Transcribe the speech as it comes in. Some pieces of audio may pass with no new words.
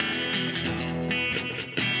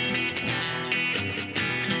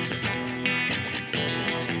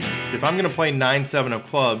if I'm going to play 9-7 of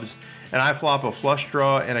clubs and I flop a flush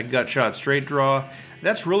draw and a gut shot straight draw,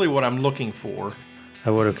 that's really what I'm looking for. I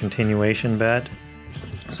would a continuation bet.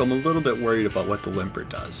 So I'm a little bit worried about what the limper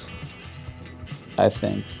does. I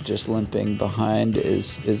think just limping behind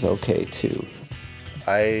is okay too.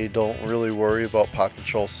 I don't really worry about pot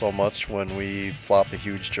control so much when we flop a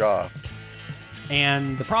huge draw.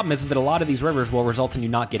 And the problem is that a lot of these rivers will result in you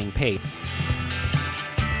not getting paid.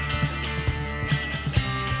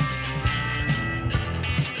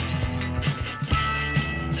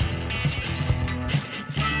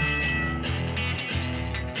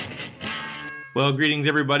 Well, greetings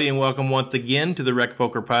everybody and welcome once again to the Rec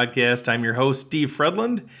Poker Podcast. I'm your host, Steve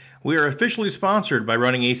Fredland. We are officially sponsored by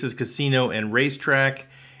Running Aces Casino and Racetrack,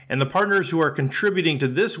 and the partners who are contributing to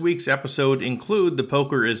this week's episode include the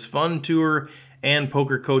Poker is Fun Tour and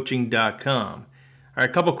PokerCoaching.com. All right,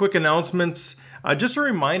 a couple quick announcements. Just a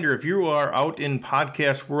reminder, if you are out in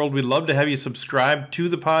podcast world, we'd love to have you subscribe to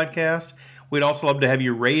the podcast. We'd also love to have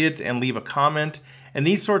you rate it and leave a comment. And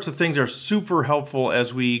these sorts of things are super helpful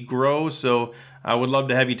as we grow, so I would love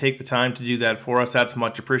to have you take the time to do that for us. That's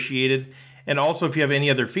much appreciated. And also, if you have any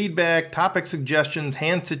other feedback, topic suggestions,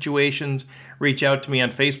 hand situations, reach out to me on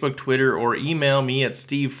Facebook, Twitter, or email me at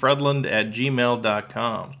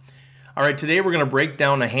stevefredland@gmail.com. All right, today we're going to break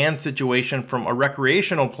down a hand situation from a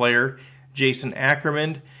recreational player, Jason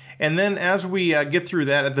Ackerman. And then as we get through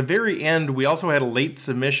that, at the very end, we also had a late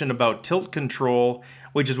submission about tilt control,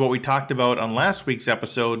 which is what we talked about on last week's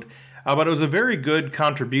episode. But it was a very good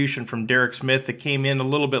contribution from Derek Smith that came in a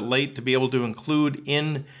little bit late to be able to include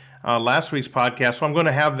in last week's podcast. So I'm going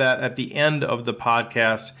to have that at the end of the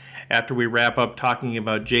podcast after we wrap up talking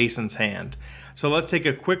about Jason's hand. So let's take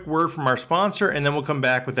a quick word from our sponsor, and then we'll come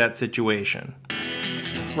back with that situation.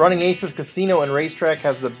 Running Aces Casino and Racetrack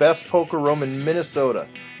has the best poker room in Minnesota,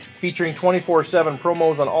 featuring 24/7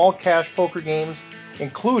 promos on all cash poker games,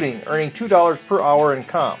 including earning $2 per hour in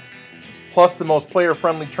comps, plus the most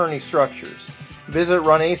player-friendly tourney structures. Visit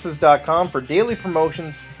runaces.com for daily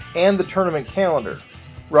promotions and the tournament calendar.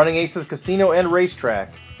 Running Aces Casino and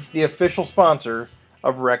Racetrack, the official sponsor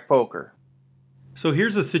of Rec Poker. So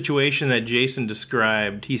here's the situation that Jason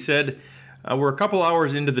described. He said, we're a couple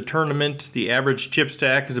hours into the tournament. The average chip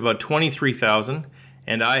stack is about 23,000,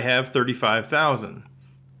 and I have 35,000.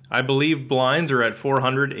 I believe blinds are at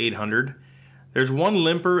 400, 800. There's one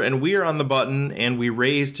limper, and we are on the button, and we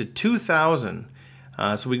raise to 2,000.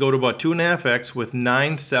 So we go to about 2.5x with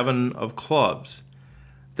 9-7 of clubs.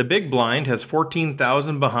 The big blind has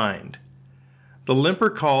 14,000 behind. The limper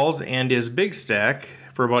calls and is big stack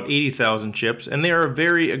for about 80,000 chips, and they are a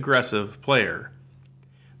very aggressive player.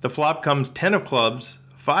 The flop comes 10 of clubs,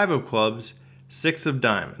 5 of clubs, 6 of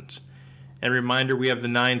diamonds. And reminder, we have the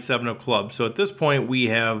 9-7 of clubs. So at this point, we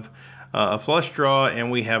have a flush draw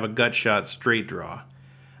and we have a gut shot straight draw.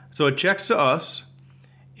 So it checks to us.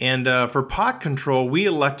 And for pot control, we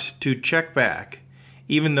elect to check back,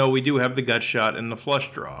 even though we do have the gut shot and the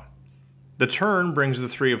flush draw. The turn brings the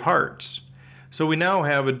 3 of hearts. So we now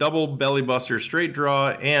have a double belly buster straight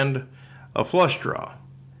draw and a flush draw.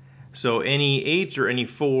 So any 8 or any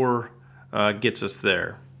 4 gets us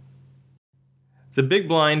there. The big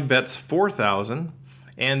blind bets 4,000,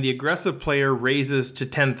 and the aggressive player raises to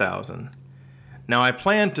 10,000. Now I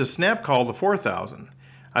plan to snap call the 4,000.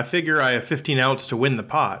 I figure I have 15 outs to win the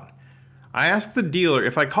pot. I ask the dealer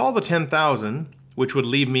if I call the 10,000, which would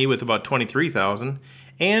leave me with about 23,000,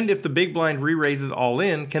 and if the big blind re-raises all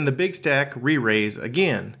in, can the big stack re-raise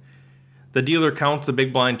again? The dealer counts the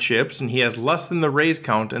big blind chips, and he has less than the raise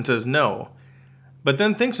count and says no, but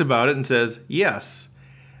then thinks about it and says yes.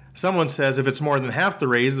 Someone says if it's more than half the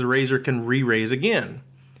raiser can re-raise again.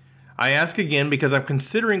 I ask again because I'm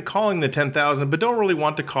considering calling the 10,000 but don't really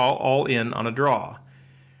want to call all in on a draw.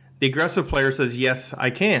 The aggressive player says yes, I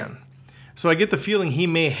can. So I get the feeling he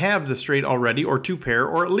may have the straight already or 2-pair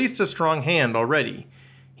or at least a strong hand already.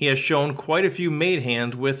 He has shown quite a few made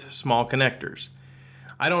hands with small connectors.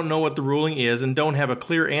 I don't know what the ruling is and don't have a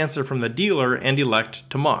clear answer from the dealer and elect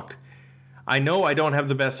to muck. I know I don't have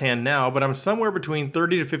the best hand now, but I'm somewhere between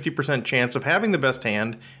 30 to 50% chance of having the best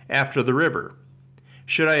hand after the river.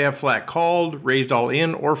 Should I have flat called, raised all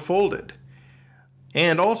in, or folded?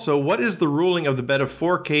 And also, what is the ruling of the bet of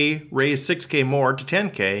 4K raise 6K more to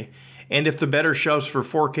 10K, and if the bettor shoves for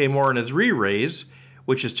 4K more in his re-raise,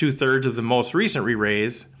 which is 2/3 of the most recent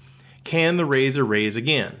re-raise, can the raiser raise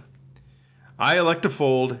again? I elect to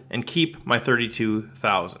fold and keep my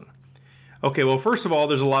 32,000. Okay, well, first of all,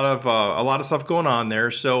 there's a lot of stuff going on there,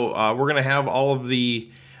 so we're going to have all of the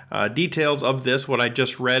details of this. What I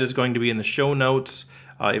just read is going to be in the show notes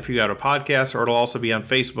if you got a podcast, or it'll also be on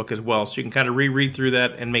Facebook as well. So you can kind of reread through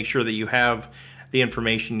that and make sure that you have the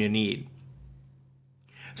information you need.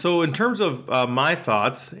 So in terms of my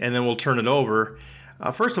thoughts, and then we'll turn it over.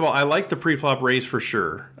 First of all, I like the pre-flop raise for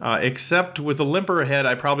sure, except with the limper ahead,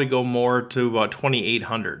 I probably go more to about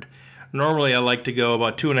 2,800. Normally, I like to go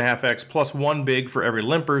about 2.5x plus one big for every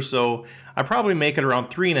limper, so I probably make it around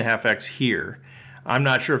 3.5x here. I'm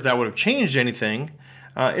not sure if that would have changed anything.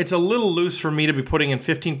 It's a little loose for me to be putting in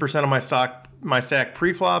 15% of my stack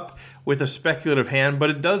pre-flop with a speculative hand, but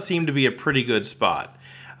it does seem to be a pretty good spot.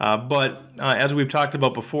 But as we've talked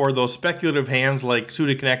about before, those speculative hands like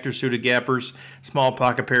suited connectors, suited gappers, small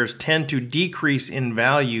pocket pairs tend to decrease in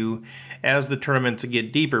value as the tournaments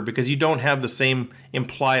get deeper because you don't have the same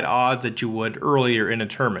implied odds that you would earlier in a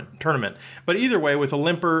tournament. But either way, with a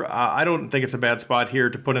limper, I don't think it's a bad spot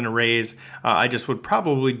here to put in a raise. I just would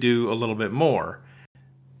probably do a little bit more.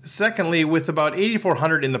 Secondly, with about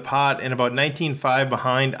 8,400 in the pot and about 19.5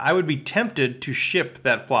 behind, I would be tempted to ship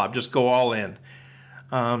that flop, just go all in.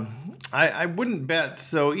 I wouldn't bet,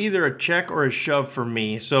 so either a check or a shove for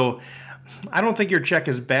me. So I don't think your check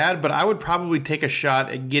is bad, but I would probably take a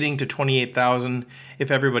shot at getting to 28,000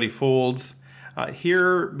 if everybody folds.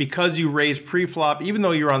 Here, because you raise pre-flop, even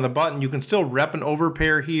though you're on the button, you can still rep an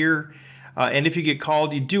overpair here. And if you get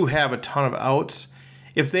called, you do have a ton of outs.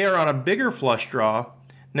 If they are on a bigger flush draw,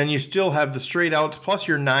 then you still have the straight outs plus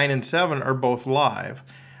your 9 and 7 are both live.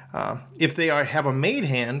 If they have a made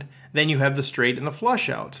hand, then you have the straight and the flush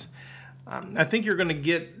outs. I think you're going to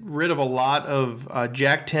get rid of a lot of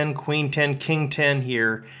Jack 10, Queen 10, King 10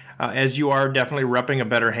 here, as you are definitely repping a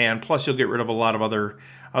better hand. Plus, you'll get rid of a lot of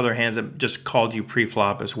other hands that just called you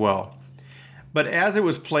pre-flop as well. But as it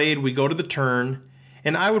was played, we go to the turn,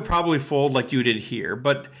 and I would probably fold like you did here.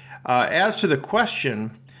 But as to the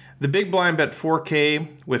question, the big blind bet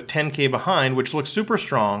 4K with 10K behind, which looks super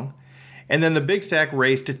strong, and then the big stack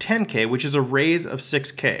raised to 10K, which is a raise of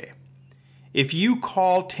 6K. If you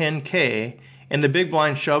call 10K and the big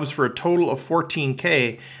blind shoves for a total of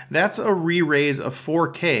 14K, that's a re-raise of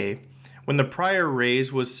 4K when the prior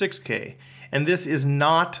raise was 6K. And this is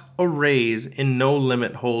not a raise in no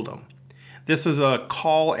limit hold'em. This is a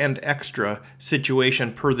call and extra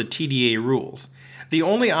situation per the TDA rules. The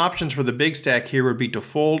only options for the big stack here would be to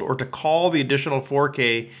fold or to call the additional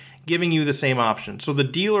 4K, giving you the same option. So the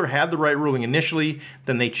dealer had the right ruling initially,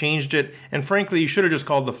 then they changed it, and frankly, you should have just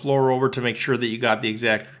called the floor over to make sure that you got the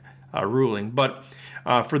exact ruling. But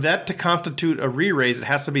for that to constitute a re-raise, it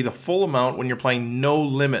has to be the full amount when you're playing no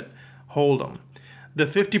limit hold'em. The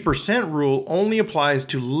 50% rule only applies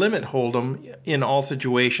to limit hold'em in all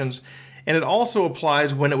situations, and it also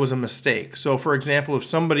applies when it was a mistake. So for example, if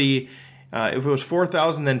somebody, if it was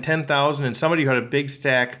 4,000 then 10,000, and somebody who had a big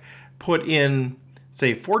stack put in,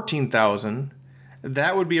 say, 14,000,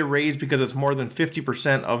 that would be a raise because it's more than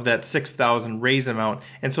 50% of that 6,000 raise amount,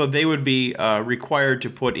 and so they would be required to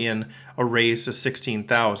put in a raise to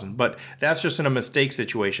 16,000. But that's just in a mistake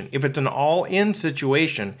situation. If it's an all-in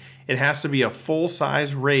situation, it has to be a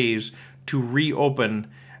full-size raise to reopen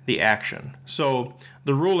the action. So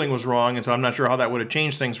the ruling was wrong, and so I'm not sure how that would have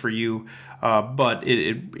changed things for you, but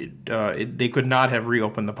they could not have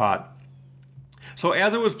reopened the pot. So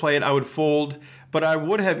as it was played, I would fold, but I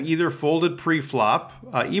would have either folded pre-flop,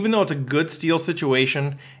 even though it's a good steal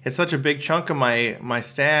situation. It's such a big chunk of my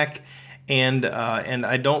stack, and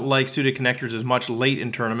I don't like suited connectors as much late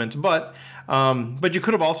in tournaments. But you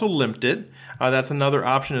could have also limped it. That's another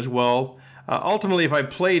option as well. Ultimately, if I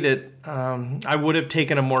played it, I would have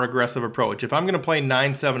taken a more aggressive approach. If I'm going to play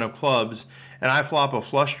 9-7 of clubs and I flop a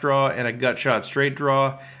flush draw and a gut shot straight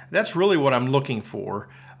draw, that's really what I'm looking for.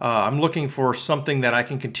 I'm looking for something that I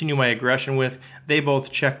can continue my aggression with. They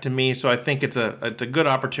both check to me, so I think it's a good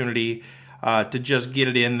opportunity to just get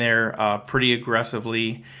it in there pretty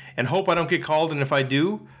aggressively and hope I don't get called. And if I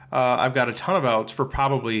do, I've got a ton of outs for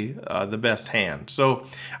probably the best hand. So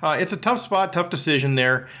it's a tough spot, tough decision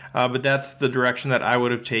there, but that's the direction that I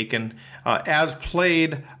would have taken. As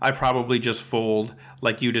played, I probably just fold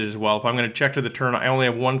like you did as well. If I'm going to check to the turn, I only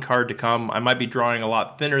have one card to come. I might be drawing a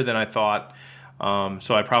lot thinner than I thought.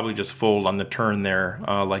 So I probably just fold on the turn there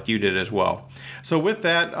like you did as well. So with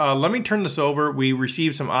that, let me turn this over. We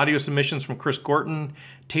received some audio submissions from Chris Gorton,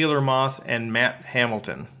 Taylor Moss, and Matt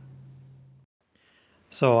Hamilton.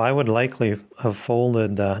 So I would likely have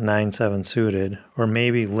folded the 9-7 suited, or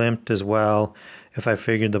maybe limped as well if I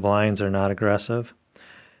figured the blinds are not aggressive.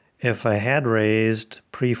 If I had raised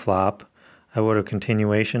pre-flop, I would have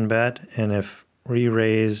continuation bet, and if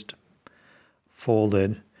re-raised,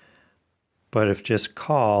 folded. But if just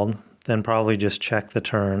called, then probably just check the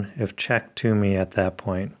turn, if checked to me at that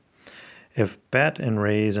point. If bet and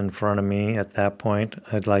raise in front of me at that point,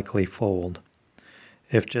 I'd likely fold.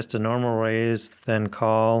 If just a normal raise, then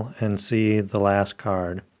call and see the last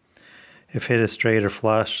card. If hit a straight or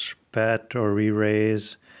flush, bet or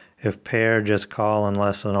re-raise. If pair, just call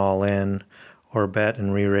unless an all-in, or bet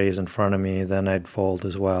and re-raise in front of me, then I'd fold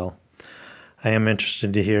as well. I am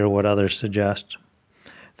interested to hear what others suggest.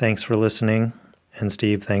 Thanks for listening, and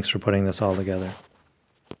Steve, thanks for putting this all together.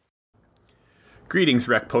 Greetings,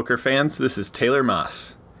 Rec Poker fans. This is Taylor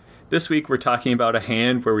Moss. This week we're talking about a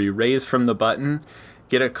hand where we raise from the button,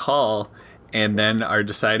 get a call, and then are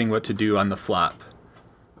deciding what to do on the flop.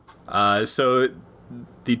 So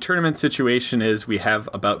the tournament situation is we have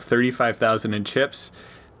about 35,000 in chips.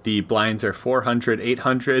 The blinds are 400,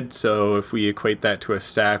 800. So if we equate that to a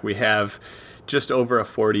stack, we have just over a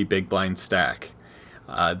 40 big blind stack.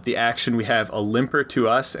 The action, we have a limper to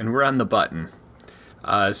us, and we're on the button.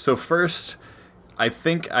 So first, I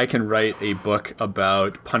think I can write a book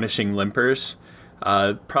about punishing limpers.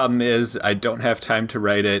 Problem is, I don't have time to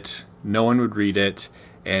write it, no one would read it,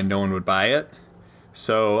 and no one would buy it.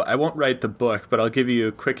 So I won't write the book, but I'll give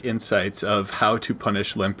you quick insights of how to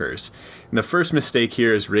punish limpers. And the first mistake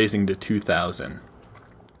here is raising to 2,000.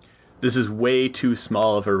 This is way too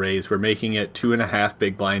small of a raise. We're making it 2.5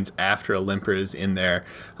 big blinds after a limper is in there.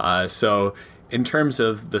 So in terms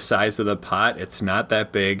of the size of the pot, it's not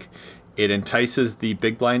that big. It entices the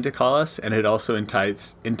big blind to call us, and it also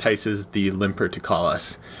entices the limper to call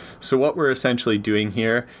us. So what we're essentially doing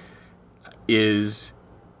here is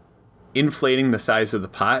inflating the size of the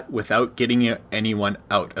pot without getting anyone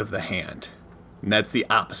out of the hand. And that's the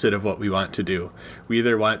opposite of what we want to do. We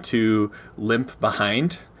either want to limp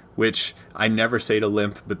behind, which I never say to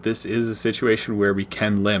limp, but this is a situation where we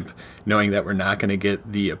can limp, knowing that we're not going to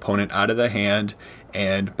get the opponent out of the hand,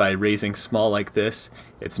 and by raising small like this,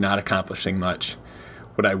 it's not accomplishing much.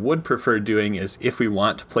 What I would prefer doing is, if we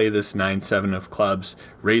want to play this 9-7 of clubs,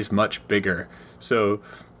 raise much bigger. So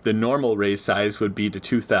the normal raise size would be to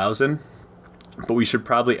 2,000, but we should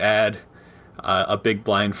probably add a big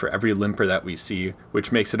blind for every limper that we see,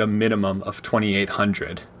 which makes it a minimum of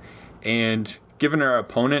 2,800. And given our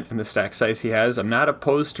opponent and the stack size he has, I'm not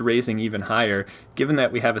opposed to raising even higher, given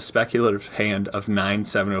that we have a speculative hand of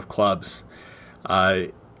 9-7 of clubs.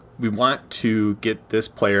 We want to get this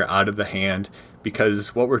player out of the hand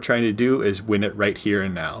because what we're trying to do is win it right here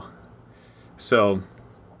and now. So,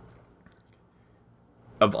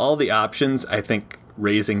 of all the options, I think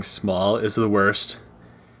raising small is the worst.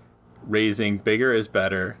 Raising bigger is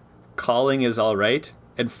better. Calling is all right.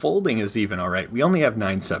 And folding is even all right. We only have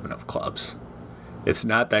 9-7 of clubs. It's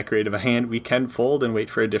not that great of a hand. We can fold and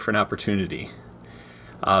wait for a different opportunity.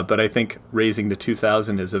 But I think raising to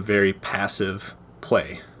 2,000 is a very passive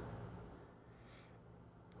play.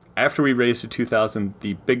 After we raise to 2,000,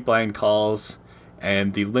 the big blind calls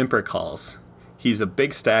and the limper calls. He's a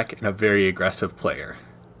big stack and a very aggressive player.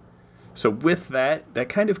 So with that, that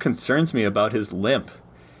kind of concerns me about his limp.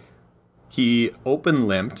 He open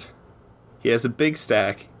limped, he has a big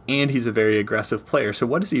stack, and he's a very aggressive player. So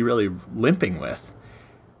what is he really limping with?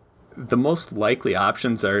 The most likely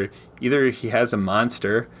options are either he has a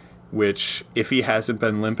monster, which if he hasn't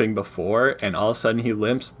been limping before and all of a sudden he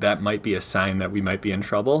limps, that might be a sign that we might be in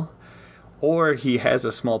trouble. Or he has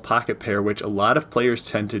a small pocket pair, which a lot of players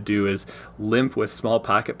tend to do is limp with small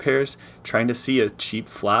pocket pairs, trying to see a cheap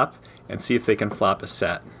flop and see if they can flop a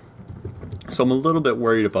set. So I'm a little bit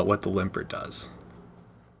worried about what the limper does.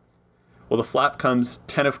 Well, the flop comes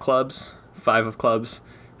 10 of clubs, 5 of clubs,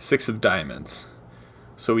 6 of diamonds.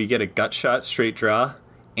 So we get a gut shot straight draw,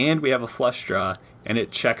 and we have a flush draw, and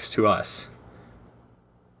it checks to us.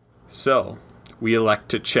 So we elect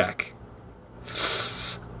to check.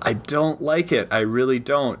 I don't like it. I really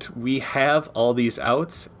don't. We have all these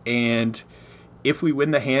outs, and if we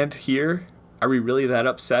win the hand here, are we really that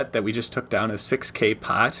upset that we just took down a 6K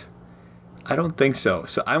pot? I don't think so.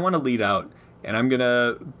 So I want to lead out, and I'm going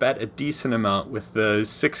to bet a decent amount. With the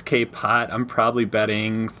 6K pot, I'm probably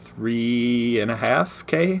betting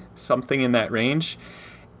 3.5K, something in that range,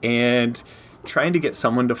 and trying to get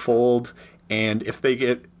someone to fold. And if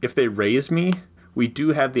they raise me, we do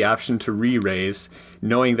have the option to re-raise,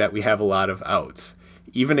 knowing that we have a lot of outs.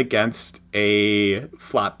 Even against a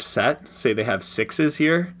flopped set, say they have 6s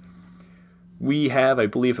here, we have, I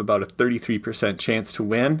believe, about a 33% chance to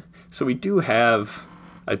win. So we do have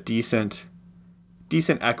a decent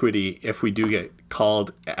equity if we do get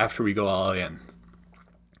called after we go all in.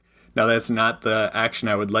 Now, that's not the action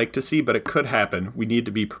I would like to see, but it could happen. We need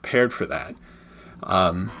to be prepared for that.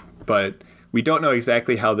 But we don't know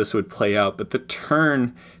exactly how this would play out, but the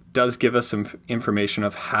turn does give us some information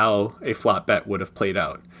of how a flop bet would have played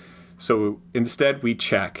out. So instead we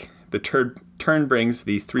check. The turn brings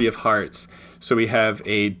the 3 of hearts, so we have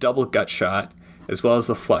a double gut shot as well as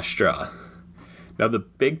the flush draw. Now the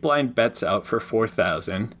big blind bets out for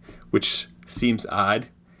 4,000, which seems odd.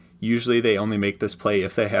 Usually they only make this play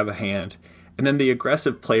if they have a hand. And then the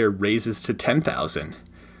aggressive player raises to 10,000.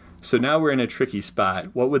 So now we're in a tricky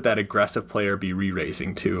spot. What would that aggressive player be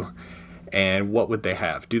re-raising to? And what would they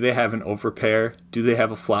have? Do they have an overpair? Do they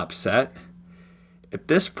have a flop set? At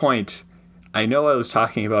this point, I know I was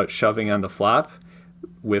talking about shoving on the flop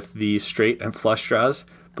with the straight and flush draws,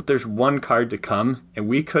 but there's one card to come, and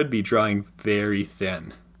we could be drawing very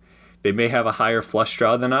thin. They may have a higher flush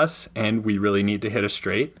draw than us, and we really need to hit a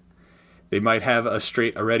straight. They might have a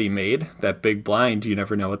straight already made, that big blind, you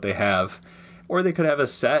never know what they have. Or they could have a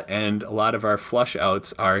set, and a lot of our flush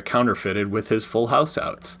outs are counterfeited with his full house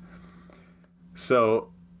outs.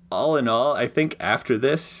 So, all in all, I think after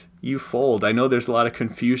this, you fold. I know there's a lot of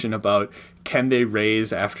confusion about can they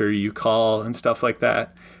raise after you call and stuff like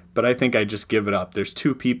that, but I think I just give it up. There's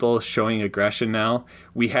 2 people showing aggression now.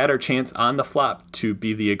 We had our chance on the flop to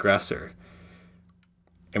be the aggressor,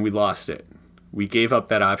 and we lost it. We gave up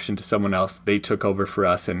that option to someone else. They took over for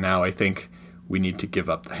us, and now I think we need to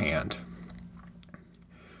give up the hand.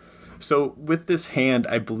 So with this hand,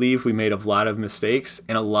 I believe we made a lot of mistakes,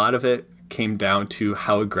 and a lot of it came down to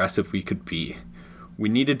how aggressive we could be. We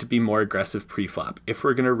needed to be more aggressive pre-flop. If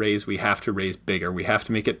we're going to raise, we have to raise bigger. We have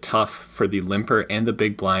to make it tough for the limper and the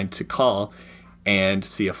big blind to call and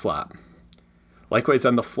see a flop. Likewise,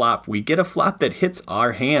 on the flop, we get a flop that hits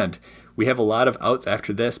our hand. We have a lot of outs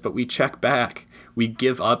after this, but we check back. We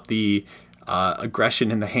give up the aggression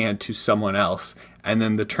in the hand to someone else, and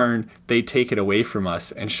then the turn, they take it away from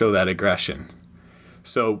us and show that aggression.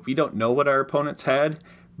 So we don't know what our opponents had,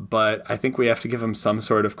 but I think we have to give them some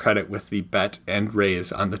sort of credit with the bet and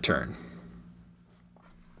raise on the turn.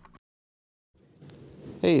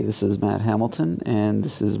 Hey, this is Matt Hamilton, and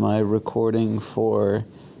this is my recording for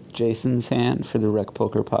Jason's hand for the Rec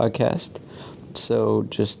Poker podcast. So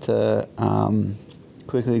just to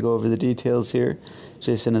quickly go over the details here.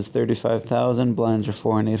 Jason is 35,000, blinds are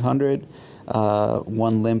 4 and 800,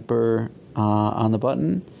 1 limper on the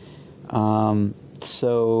button.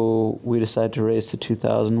 So we decide to raise to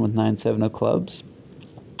 2,000 with 9-7 of clubs,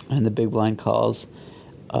 and the big blind calls,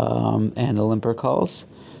 and the limper calls.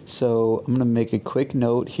 So I'm going to make a quick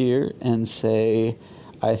note here and say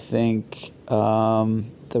I think the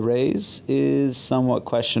raise is somewhat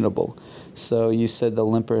questionable. So you said the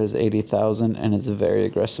limper has 80,000 and is a very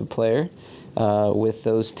aggressive player. With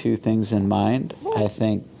those 2 things in mind, I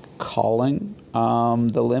think calling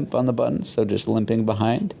the limp on the button, so just limping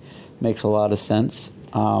behind, makes a lot of sense.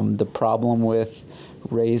 The problem with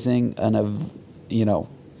raising a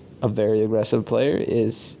very aggressive player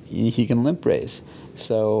is he can limp raise.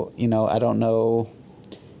 So, I don't know,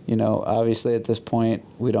 obviously at this point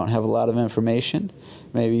we don't have a lot of information.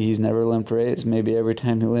 Maybe he's never limp raised. Maybe every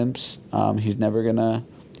time he limps, he's never gonna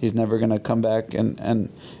come back and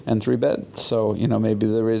 3-bet. So, maybe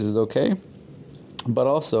the raise is okay. But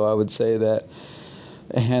also I would say that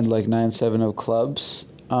a hand like 9-7 of clubs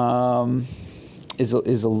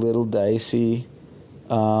is a little dicey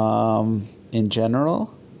in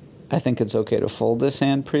general. I think it's okay to fold this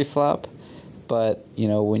hand pre-flop, but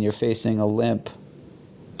when you're facing a limp,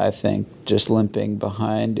 I think just limping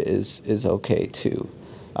behind is okay too.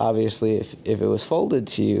 Obviously, if it was folded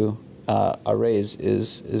to you, a raise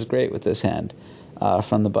is great with this hand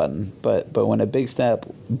from the button. But when a big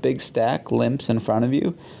stack limps in front of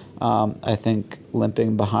you, I think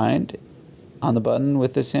limping behind on the button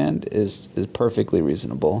with this hand is perfectly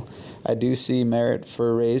reasonable. I do see merit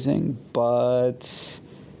for raising, but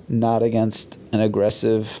not against an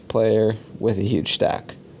aggressive player with a huge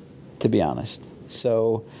stack, to be honest.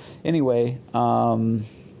 So anyway, and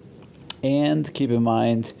keep in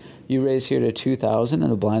mind, you raise here to 2,000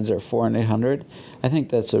 and the blinds are 4 and 800. I think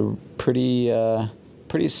that's a pretty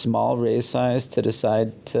small raise size to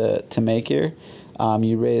decide to make here.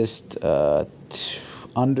 You raised under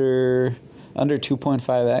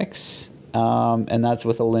 2.5x, and that's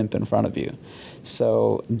with a limp in front of you.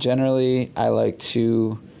 So generally, I like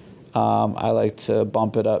to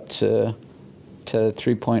bump it up to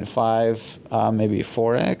 3.5, maybe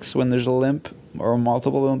 4x when there's a limp or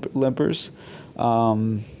multiple limpers.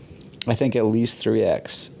 I think at least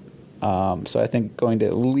 3x. So I think going to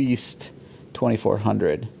at least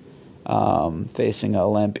 2,400 facing a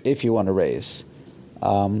limp if you want to raise.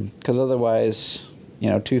 Because otherwise,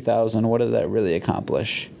 2,000, what does that really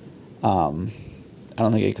accomplish? I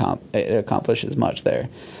don't think it accomplishes much there.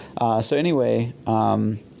 So anyway,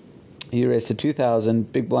 You raise to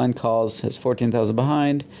 2,000. Big blind calls, has 14,000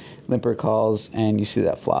 behind. Limper calls, and you see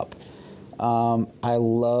that flop. I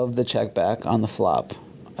love the check back on the flop.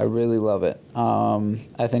 I really love it.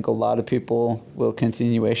 I think a lot of people will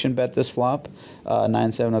continuation bet this flop.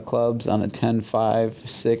 9-7 of clubs on a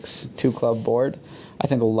 10-5-6 2-club board. I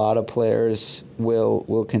think a lot of players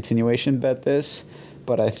will continuation bet this,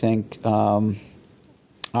 but I think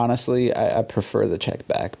honestly I prefer the check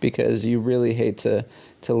back because you really hate to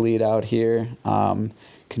lead out here,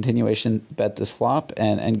 continuation bet this flop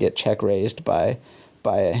and get check raised by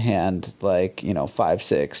a hand like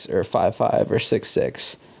 5-6 or 5-5 or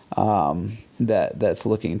 6-6 that's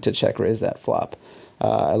looking to check raise that flop.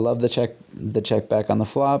 I love the check back on the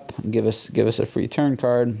flop. Give us a free turn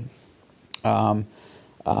card. I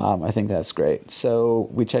think that's great. So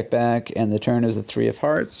we check back, and the turn is the 3 of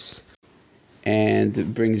hearts, and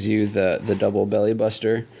it brings you the double belly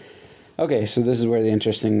buster. Okay, so this is where the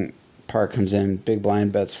interesting part comes in. Big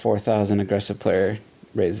blind bets 4,000. Aggressive player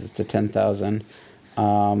raises to 10,000.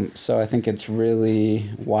 So I think it's really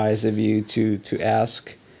wise of you to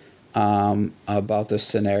ask about this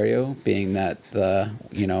scenario, being that the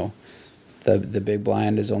big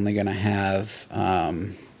blind is only going to have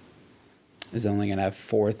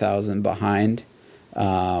 4,000 behind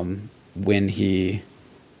when he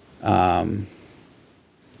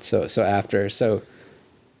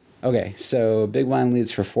so big blind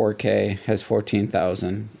leads for 4K, has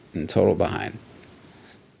 14,000 in total behind.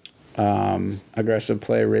 Aggressive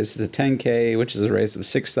player raises to 10K, which is a raise of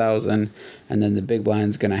 6,000, and then the big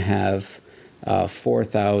blind's going to have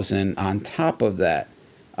 4,000 on top of that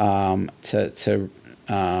for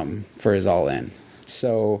his all in.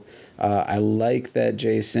 So I like that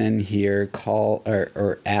Jason here call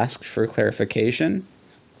or asked for clarification.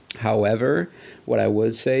 However, what I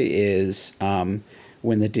would say is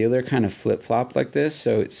when the dealer kind of flip-flopped like this,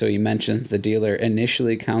 so he mentions the dealer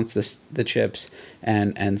initially counts the chips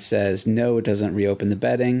and says, no, it doesn't reopen the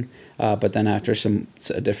betting, but then after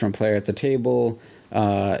a different player at the table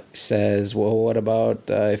says, well, what about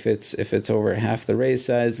if it's over half the raise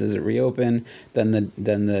size, does it reopen? Then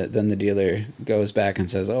the dealer goes back and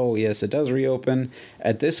says, oh, yes, it does reopen.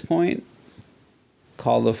 At this point,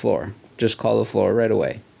 call the floor. Just call the floor right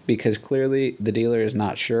away, because clearly the dealer is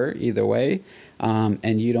not sure either way.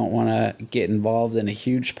 And you don't want to get involved in a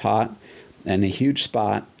huge pot and a huge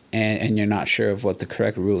spot, and you're not sure of what the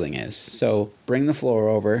correct ruling is. So bring the floor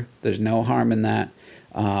over. There's no harm in that,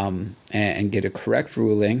 and get a correct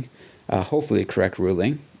ruling, hopefully a correct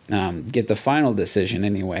ruling. Get the final decision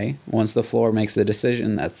anyway. Once the floor makes the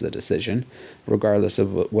decision, that's the decision, regardless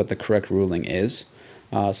of what the correct ruling is.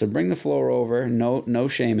 So bring the floor over. No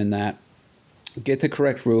shame in that. Get the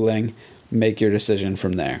correct ruling. Make your decision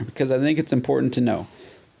from there, because I think it's important to know.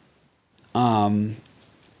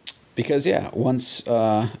 Because once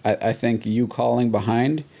I think you calling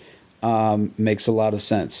behind makes a lot of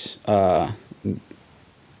sense.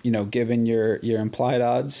 Given your implied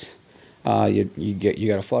odds, you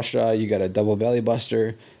got a flush draw, you got a double belly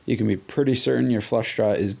buster. You can be pretty certain your flush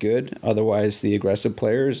draw is good. Otherwise, the aggressive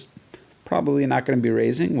player is probably not going to be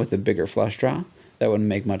raising with a bigger flush draw. That wouldn't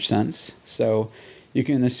make much sense. So you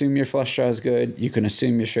can assume your flush draw is good. You can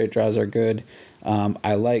assume your straight draws are good.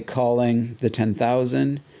 I like calling the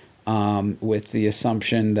 10,000 with the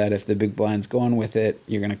assumption that if the big blind's going with it,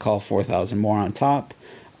 you're going to call 4,000 more on top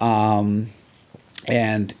and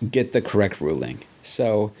get the correct ruling.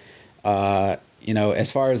 So,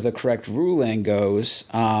 as far as the correct ruling goes,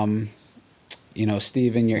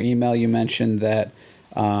 Steve, in your email you mentioned that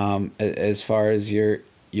as far as you're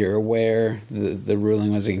aware, the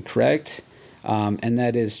ruling was incorrect. And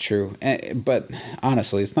that is true. But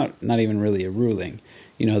honestly, it's not even really a ruling.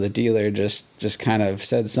 The dealer just kind of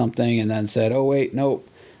said something and then said, oh, wait, nope.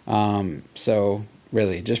 So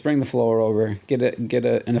really, just bring the floor over, get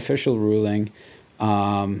an official ruling,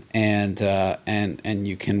 and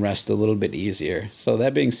you can rest a little bit easier. So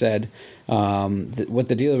that being said, what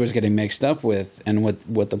the dealer was getting mixed up with and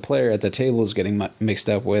what the player at the table was getting mixed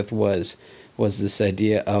up with was this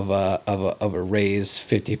idea of a raise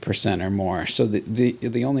 50% or more. So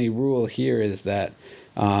the only rule here is that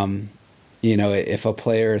if a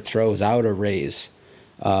player throws out a raise,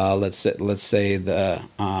 let's say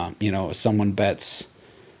someone bets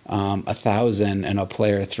 1,000 and a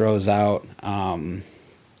player throws out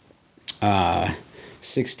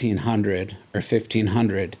 1,600 or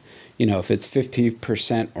 1,500. If it's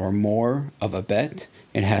 50% or more of a bet,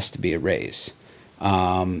 it has to be a raise.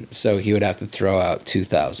 So he would have to throw out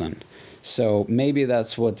 2,000. So maybe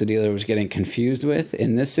that's what the dealer was getting confused with.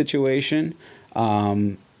 In this situation,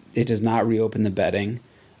 it does not reopen the betting.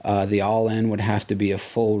 The all-in would have to be a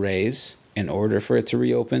full raise in order for it to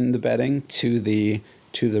reopen the betting to the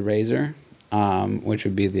raiser, which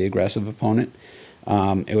would be the aggressive opponent.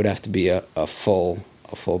 It would have to be a full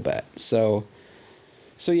bet. So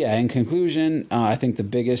yeah, in conclusion, I think the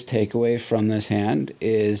biggest takeaway from this hand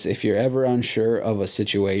is if you're ever unsure of a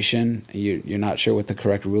situation, you're not sure what the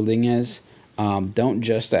correct ruling is, don't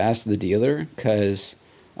just ask the dealer, because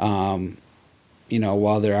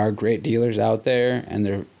while there are great dealers out there,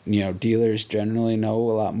 and dealers generally know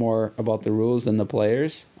a lot more about the rules than the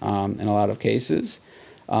players, in a lot of cases,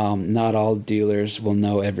 not all dealers will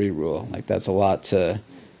know every rule. Like, that's a lot to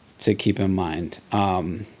keep in mind.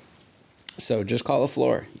 So just call the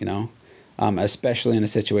floor, especially in a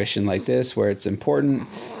situation like this where it's important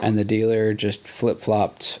and the dealer just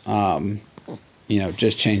flip-flopped,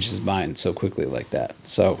 just changed his mind so quickly like that.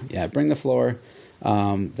 So yeah, bring the floor.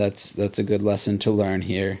 That's a good lesson to learn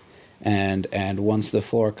here. And once the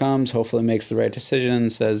floor comes, hopefully makes the right decision,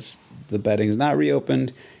 says the betting is not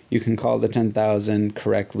reopened, you can call the 10,000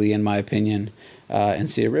 correctly, in my opinion, and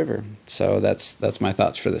see a river. So that's my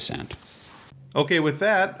thoughts for this hand. Okay, with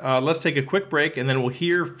that, let's take a quick break and then we'll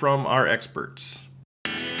hear from our experts.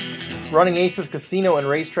 Running Aces Casino and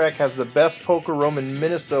Racetrack has the best poker room in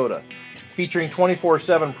Minnesota, featuring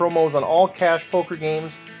 24/7 promos on all cash poker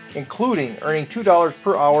games, including earning $2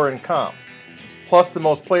 per hour in comps, plus the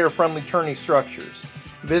most player-friendly tourney structures.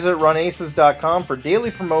 Visit runaces.com for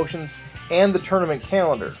daily promotions and the tournament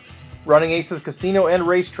calendar. Running Aces Casino and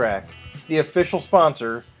Racetrack, the official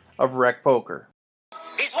sponsor of Rec Poker.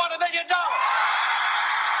 He's won $1 million!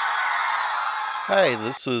 Hi,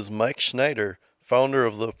 this is Mike Schneider, founder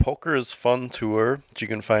of the Poker is Fun Tour, which you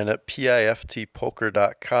can find at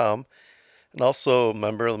piftpoker.com, and also a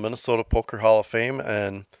member of the Minnesota Poker Hall of Fame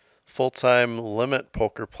and full-time limit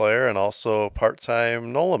poker player, and also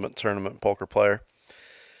part-time no-limit tournament poker player.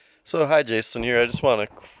 So hi, Jason here. I just want to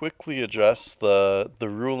quickly address the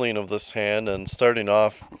ruling of this hand, and starting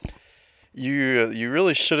off, you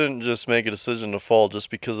really shouldn't just make a decision to fold just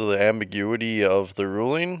because of the ambiguity of the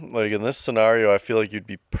ruling. Like in this scenario, I feel like you'd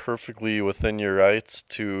be perfectly within your rights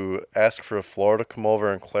to ask for a floor to come over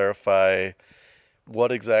and clarify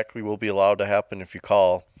what exactly will be allowed to happen if you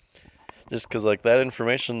call. Just because like that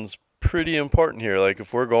information's pretty important here. Like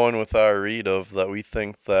if we're going with our read of that, we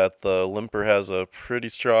think that the limper has a pretty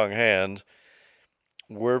strong hand,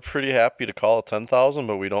 we're pretty happy to call 10,000,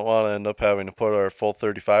 but we don't want to end up having to put our full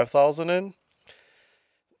 35,000 in.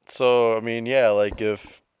 So, I mean, yeah, like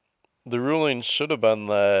if the ruling should have been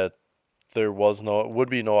that there would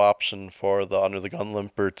be no option for the under the gun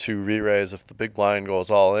limper to re-raise if the big blind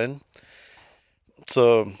goes all in.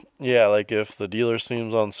 So, yeah, like if the dealer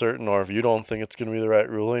seems uncertain or if you don't think it's going to be the right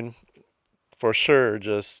ruling, for sure,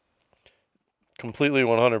 just completely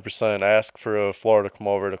 100% ask for a floor to come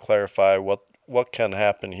over to clarify what can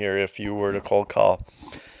happen here if you were to cold call.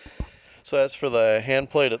 So as for the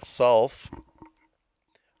hand plate itself,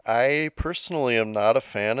 I personally am not a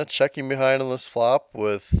fan of checking behind on this flop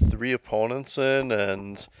with 3 opponents in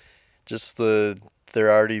and just there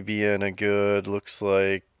already being a good, looks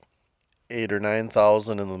like 8,000 or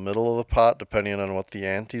 9,000 in the middle of the pot, depending on what the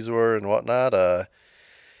antes were and whatnot.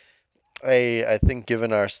 I think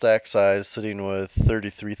given our stack size sitting with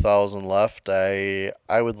 33,000 left, I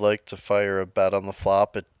would like to fire a bet on the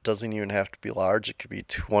flop. It doesn't even have to be large. It could be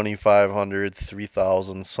 2,500,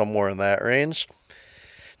 3,000, somewhere in that range.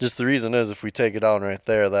 Just the reason is if we take it down right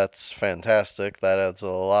there, that's fantastic. That adds a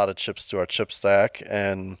lot of chips to our chip stack.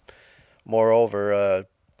 And moreover,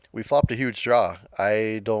 we flopped a huge draw.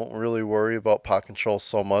 I don't really worry about pot control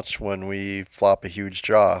so much when we flop a huge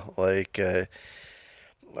draw. Like,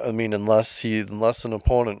 I mean, unless an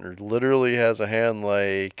opponent literally has a hand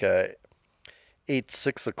like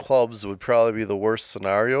 8-6 of clubs would probably be the worst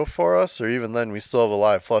scenario for us, or even then we still have a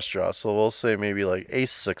live flush draw. So we'll say maybe like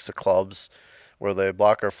ace-6 of clubs where they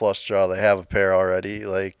block our flush draw, they have a pair already.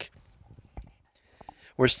 Like,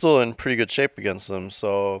 we're still in pretty good shape against them.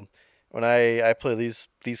 So when I play these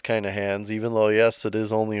kind of hands, even though, yes, it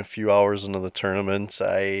is only a few hours into the tournament,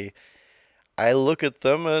 I look at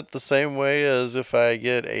them the same way as if I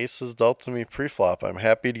get aces dealt to me pre-flop. I'm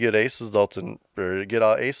happy to get aces dealt in, or get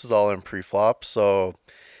aces all in pre-flop. So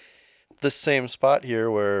this same spot here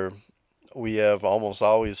where we have almost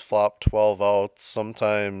always flopped 12 outs,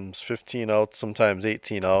 sometimes 15 outs, sometimes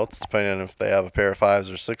 18 outs, depending on if they have a pair of 5s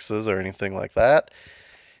or 6s or anything like that.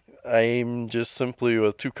 I'm just simply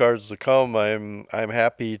with 2 cards to come, I'm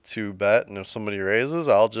happy to bet, and if somebody raises,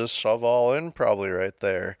 I'll just shove all in probably right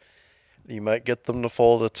there. You might get them to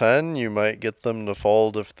fold a 10. You might get them to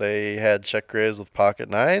fold if they had check raise with pocket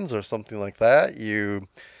 9s or something like that.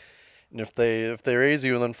 And if they raise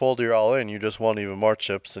you and then fold your all in, you just want even more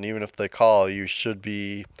chips. And even if they call, you should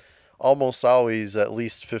be almost always at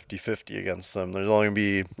least 50-50 against them. There's only going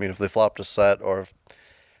to be, if they flopped a set or if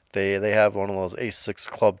they have one of those ace-6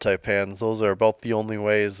 club type hands, those are about the only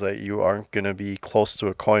ways that you aren't going to be close to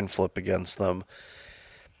a coin flip against them.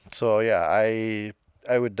 So yeah,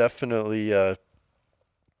 I would definitely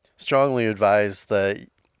strongly advise that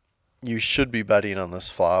you should be betting on this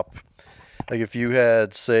flop. Like if you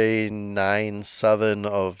had, say, 9-7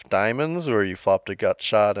 of diamonds where you flopped a gut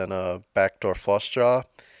shot and a backdoor flush draw,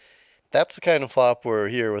 that's the kind of flop where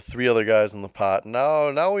here with 3 other guys in the pot.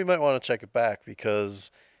 Now we might want to check it back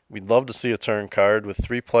because we'd love to see a turn card with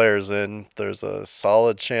 3 players in. There's a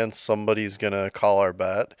solid chance somebody's going to call our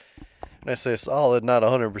bet. And I say solid, not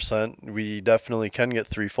 100%. We definitely can get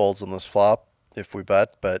 3 folds on this flop if we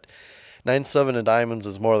bet, but 9-7 of diamonds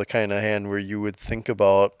is more the kind of hand where you would think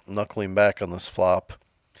about knuckling back on this flop.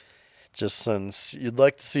 Just since you'd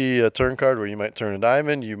like to see a turn card where you might turn a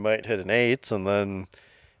diamond, you might hit an 8, and then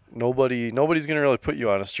nobody's going to really put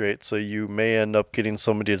you on a straight, so you may end up getting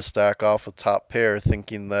somebody to stack off with top pair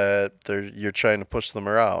thinking that you're trying to push them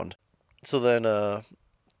around. So then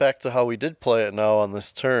back to how we did play it now on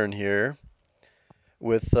this turn here.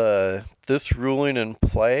 With this ruling in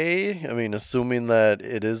play, assuming that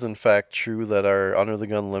it is in fact true that our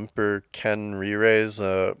under-the-gun limper can re-raise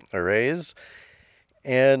a raise,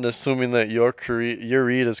 and assuming that your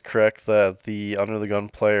read is correct that the under-the-gun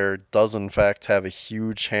player does in fact have a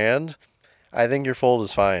huge hand, I think your fold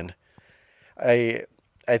is fine. I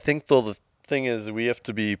think, though, the thing is we have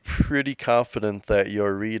to be pretty confident that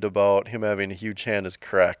your read about him having a huge hand is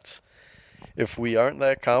correct. If we aren't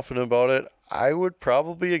that confident about it, I would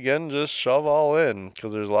probably, again, just shove all in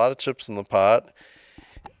because there's a lot of chips in the pot.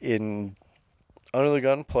 In under the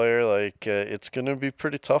gun player, it's going to be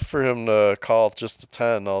pretty tough for him to call just a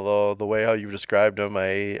 10, although the way how you've described him,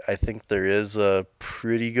 I think there is a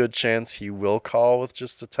pretty good chance he will call with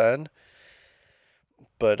just a 10.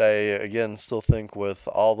 But I, again, still think with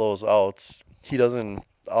all those outs,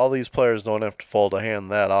 all these players don't have to fold a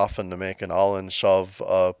hand that often to make an all-in shove,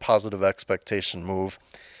 a positive expectation move.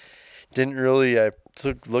 I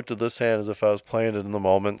looked at this hand as if I was playing it in the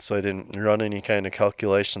moment, so I didn't run any kind of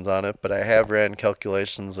calculations on it, but I have ran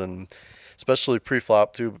calculations, and especially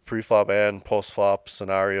pre-flop too, pre-flop and post-flop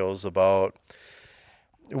scenarios about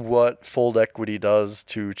what fold equity does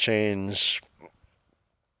to change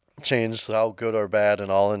how good or bad an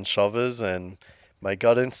all-in shove is, and my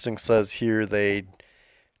gut instinct says here the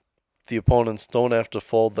opponents don't have to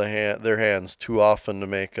fold their hands too often to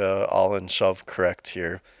make a all-in shove correct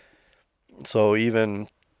here. So even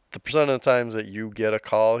the percent of the times that you get a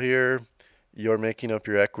call here, you're making up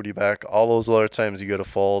your equity back. All those other times you get a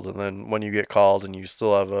fold, and then when you get called and you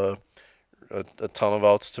still have a ton of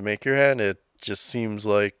outs to make your hand, it just seems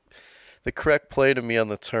like the correct play to me on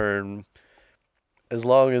the turn, as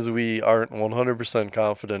long as we aren't 100%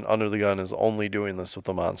 confident under the gun is only doing this with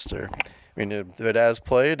a monster. If it has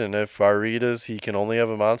played, and if our read is he can only have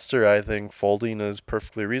a monster, I think folding is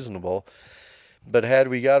perfectly reasonable. But had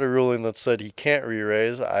we got a ruling that said he can't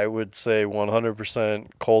re-raise, I would say 100%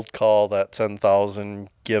 cold call that 10,000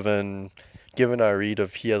 given our read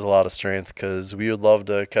if he has a lot of strength, because we would love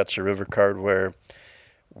to catch a river card where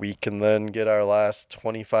we can then get our last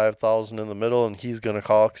 25,000 in the middle and he's going to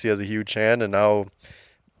call because he has a huge hand, and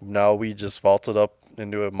now we just vaulted up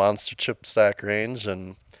into a monster chip stack range,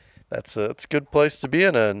 and it's a good place to be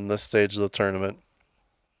in this stage of the tournament.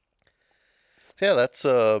 Yeah, that's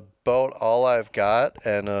about all I've got.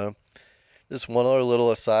 And just one other little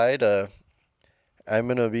aside, I'm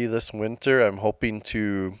going to be this winter, I'm hoping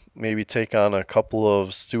to maybe take on a couple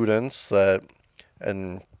of students that,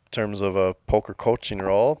 in terms of a poker coaching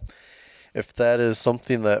role, if that is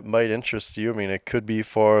something that might interest you. It could be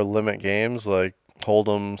for limit games like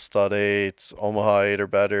Hold'em, Stud 8, Omaha 8 or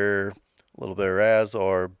better, a little bit of Raz,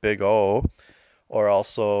 or Big O, or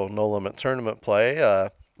also no limit tournament play.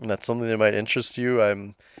 And that's something that might interest you.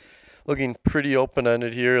 I'm looking pretty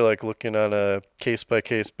open-ended here, looking on a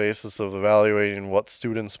case-by-case basis of evaluating what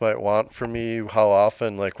students might want from me, how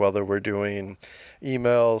often, whether we're doing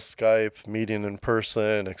email, Skype, meeting in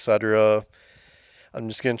person, etc. I'm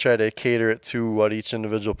just going to try to cater it to what each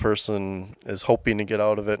individual person is hoping to get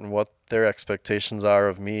out of it and what their expectations are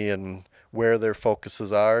of me and where their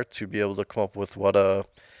focuses are, to be able to come up with what a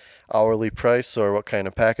hourly price or what kind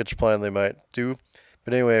of package plan they might do.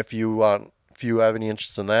 But anyway, if you have any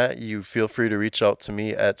interest in that, you feel free to reach out to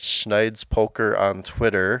me at Schneids Poker on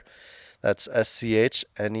Twitter. That's SCHNEIDS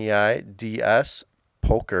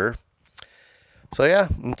Poker. So yeah,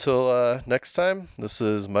 until next time, this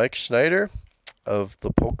is Mike Schneider. of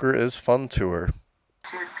the Poker is Fun tour.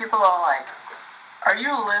 Dude, people are like, are you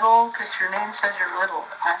little? Because your name says you're little.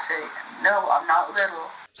 I say, no, I'm not little.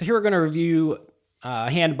 So here we're going to review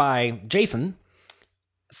a hand by Jason.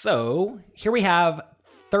 So here we have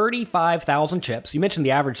 35,000 chips. You mentioned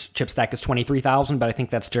the average chip stack is 23,000, but I think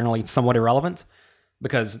that's generally somewhat irrelevant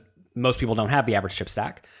because most people don't have the average chip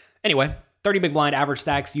stack. Anyway, 30 big blind average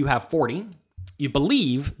stacks, you have 40. You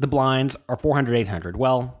believe the blinds are 400, 800.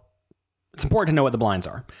 Well, it's important to know what the blinds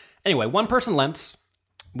are. Anyway, one person limps.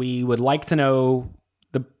 We would like to know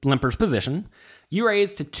the limper's position. You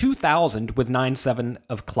raise to 2,000 with 9-7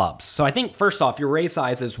 of clubs. So I think, first off, your raise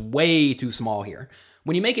size is way too small here.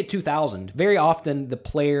 When you make it 2,000, very often the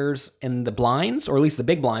players in the blinds, or at least the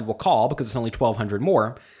big blind, will call because it's only 1,200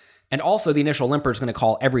 more. And also the initial limper is going to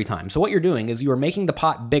call every time. So what you're doing is you are making the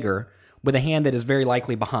pot bigger with a hand that is very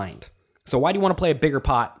likely behind. So why do you want to play a bigger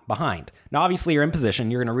pot behind? Now, obviously, you're in position.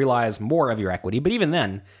 You're going to realize more of your equity. But even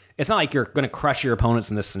then, it's not like you're going to crush your opponents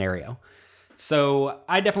in this scenario. So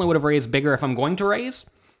I definitely would have raised bigger if I'm going to raise,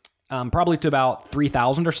 probably to about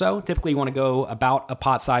 3,000 or so. Typically, you want to go about a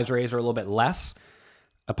pot size raise or a little bit less.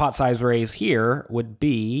 A pot size raise here would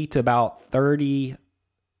be to about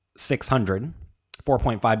 3,600,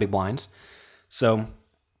 4.5 big blinds. So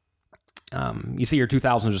you see your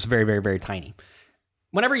 2,000 is just very, very, very tiny.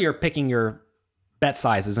 Whenever you're picking your bet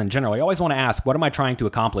sizes in general, you always want to ask, what am I trying to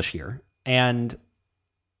accomplish here? And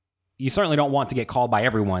you certainly don't want to get called by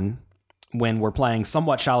everyone when we're playing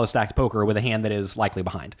somewhat shallow stacked poker with a hand that is likely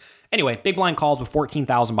behind. Anyway, big blind calls with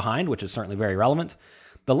 14,000 behind, which is certainly very relevant.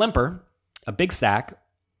 The limper, a big stack,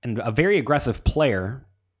 and a very aggressive player,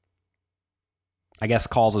 I guess,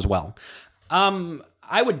 calls as well.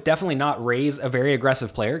 I would definitely not raise a very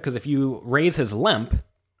aggressive player, because if you raise his limp,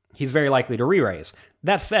 he's very likely to re-raise.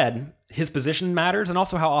 That said, his position matters, and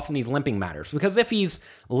also how often he's limping matters. Because if he's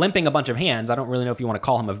limping a bunch of hands, I don't really know if you want to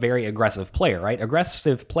call him a very aggressive player, right?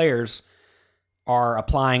 Aggressive players are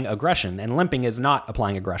applying aggression, and limping is not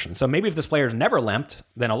applying aggression. So maybe if this player's never limped,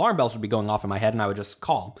 then alarm bells would be going off in my head, and I would just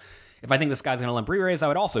call. If I think this guy's going to limp re-raise, I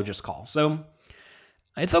would also just call. So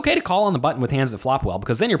it's okay to call on the button with hands that flop well,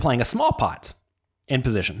 because then you're playing a small pot in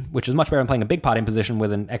position, which is much better than playing a big pot in position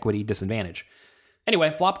with an equity disadvantage.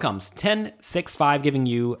 Anyway, flop comes 10, 6, 5, giving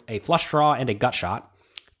you a flush draw and a gut shot.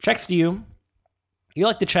 Checks to you. You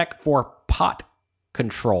like to check for pot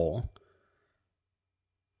control.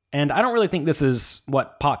 And I don't really think this is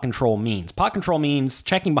what pot control means. Pot control means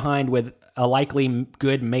checking behind with a likely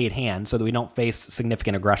good made hand so that we don't face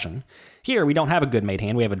significant aggression. Here, we don't have a good made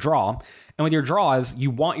hand. We have a draw. And with your draws,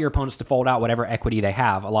 you want your opponents to fold out whatever equity they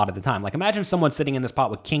have a lot of the time. Like imagine someone sitting in this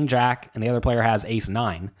pot with king jack and the other player has ace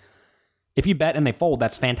 9. If you bet and they fold,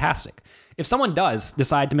 that's fantastic. If someone does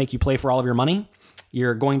decide to make you play for all of your money,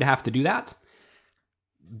 you're going to have to do that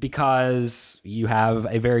because you have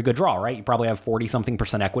a very good draw, right? You probably have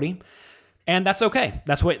 40-something% equity, and that's okay.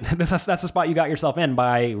 That's the spot you got yourself in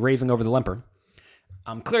by raising over the limper.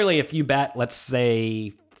 Clearly, if you bet, let's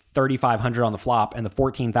say 3,500 on the flop and the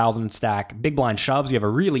 14,000 stack big blind shoves, you have a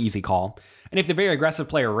really easy call. And if the very aggressive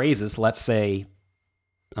player raises, let's say,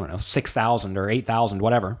 I don't know, 6,000 or 8,000,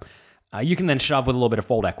 whatever, you can then shove with a little bit of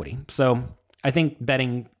fold equity. So I think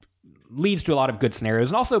betting leads to a lot of good scenarios.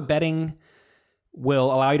 And also betting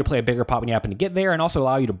will allow you to play a bigger pot when you happen to get there, and also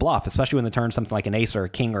allow you to bluff, especially when the turn something like an ace or a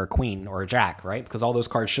king or a queen or a jack, right? Because all those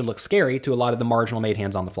cards should look scary to a lot of the marginal made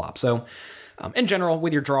hands on the flop. So in general,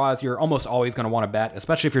 with your draws, you're almost always going to want to bet,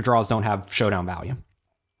 especially if your draws don't have showdown value.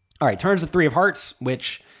 All right, turns the 3 of hearts,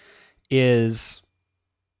 which is,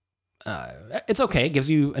 it's okay. It gives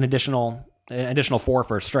you an additional 4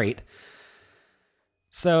 for a straight.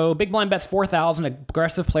 So big blind bets 4,000,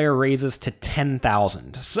 aggressive player raises to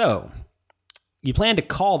 10,000. So you plan to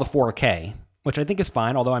call the 4K, which I think is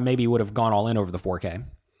fine, although I maybe would have gone all in over the 4K.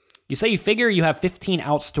 You say you figure you have 15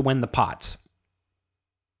 outs to win the pot.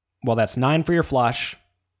 Well, that's 9 for your flush,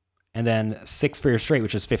 and then 6 for your straight,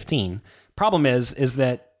 which is 15. Problem is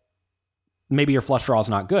that maybe your flush draw is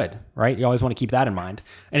not good, right? You always want to keep that in mind.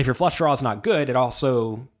 And if your flush draw is not good, it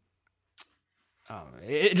also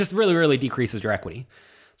it just really, really decreases your equity.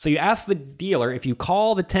 So you ask the dealer if you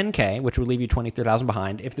call the 10K, which would leave you 23,000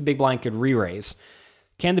 behind, if the big blind could re-raise.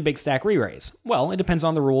 Can the big stack re-raise? Well, it depends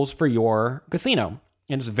on the rules for your casino.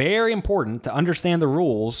 And it's very important to understand the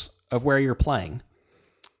rules of where you're playing.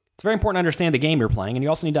 It's very important to understand the game you're playing, and you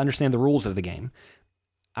also need to understand the rules of the game.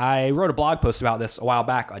 I wrote a blog post about this a while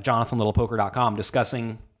back at jonathanlittlepoker.com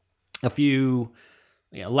discussing a few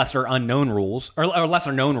lesser unknown rules, or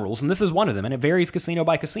lesser known rules, and this is one of them, and it varies casino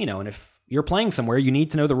by casino. And if you're playing somewhere, you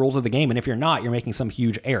need to know the rules of the game, and if you're not, you're making some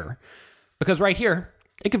huge error. Because right here,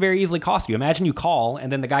 it could very easily cost you. Imagine you call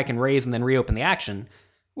and then the guy can raise and then reopen the action.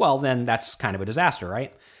 Well, then that's kind of a disaster,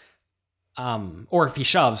 right? Or if he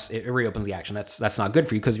shoves, it reopens the action. That's not good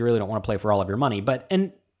for you because you really don't want to play for all of your money. But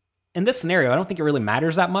in this scenario, I don't think it really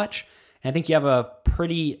matters that much. And I think you have a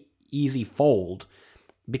pretty easy fold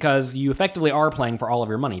because you effectively are playing for all of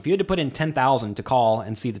your money. If you had to put in 10,000 to call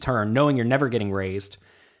and see the turn, knowing you're never getting raised,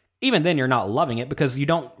 even then you're not loving it because you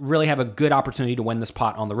don't really have a good opportunity to win this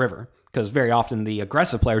pot on the river because very often the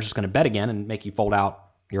aggressive player is just going to bet again and make you fold out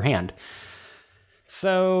your hand.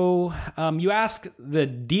 So you ask the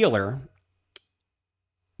dealer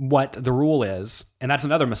what the rule is, and that's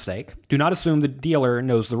another mistake. Do not assume the dealer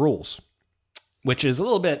knows the rules, which is a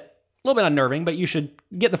little bit unnerving, but you should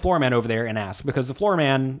get the floor man over there and ask, because the floor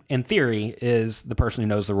man, in theory, is the person who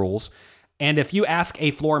knows the rules. And if you ask a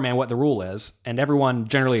floor man what the rule is, and everyone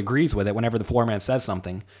generally agrees with it whenever the floor man says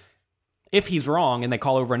something, if he's wrong and they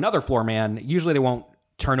call over another floor man, usually they won't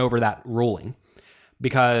turn over that ruling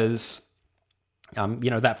because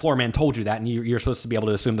that floor man told you that, and you're supposed to be able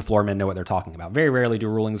to assume the floor men know what they're talking about. Very rarely do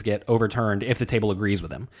rulings get overturned if the table agrees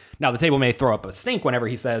with him. Now, the table may throw up a stink whenever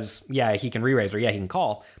he says, yeah, he can re-raise, or yeah, he can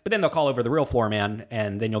call, but then they'll call over the real floor man,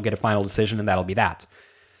 and then you'll get a final decision, and that'll be that.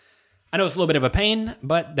 I know it's a little bit of a pain,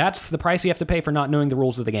 but that's the price you have to pay for not knowing the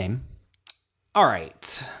rules of the game. All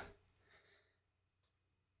right.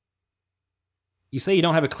 You say you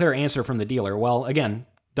don't have a clear answer from the dealer. Well, again,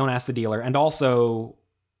 don't ask the dealer, and also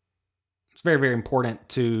it's very, very important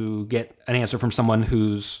to get an answer from someone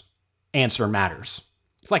whose answer matters.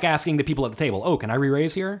 It's like asking the people at the table, oh, can I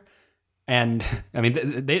re-raise here? And, I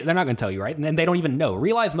mean, they're not going to tell you, right? And then they don't even know.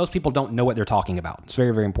 Realize most people don't know what they're talking about. It's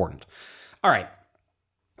very, very important. All right.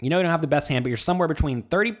 You know you don't have the best hand, but you're somewhere between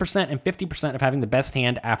 30% and 50% of having the best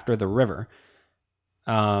hand after the river.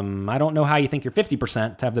 I don't know how you think you're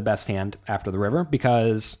 50% to have the best hand after the river,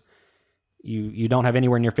 because you don't have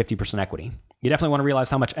anywhere near 50% equity. You definitely want to realize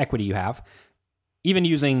how much equity you have. Even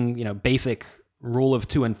using, basic rule of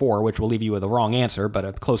 2 and 4, which will leave you with a wrong answer, but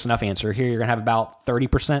a close enough answer. Here, you're going to have about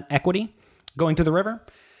 30% equity going to the river.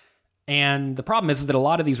 And the problem is that a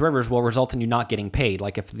lot of these rivers will result in you not getting paid.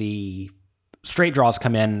 Like if the straight draws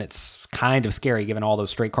come in, it's kind of scary given all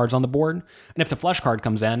those straight cards on the board. And if the flush card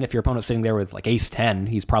comes in, if your opponent's sitting there with like ace 10,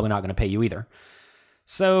 he's probably not going to pay you either.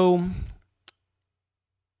 So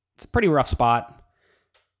it's a pretty rough spot.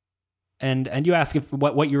 And you ask if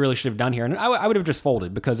what you really should have done here. And I would have just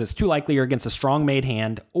folded, because it's too likely you're against a strong made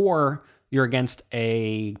hand or you're against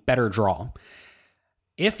a better draw.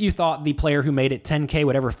 If you thought the player who made it 10K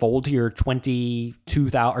would ever fold to your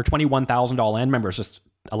 $22,000 or $21,000 all in, remember it's just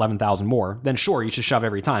 11,000 more, then sure, you should shove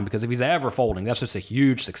every time, because if he's ever folding, that's just a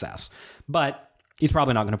huge success. But he's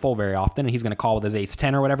probably not going to fold very often, and he's going to call with his ace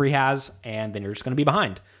 10 or whatever he has, and then you're just going to be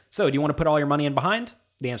behind. So do you want to put all your money in behind?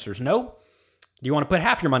 The answer is no. Do you want to put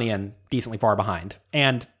half your money in decently far behind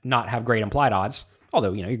and not have great implied odds?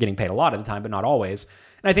 Although, you're getting paid a lot of the time, but not always.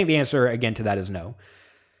 And I think the answer, again, to that is no.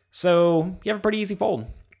 So you have a pretty easy fold.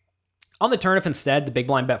 On the turn, if instead the big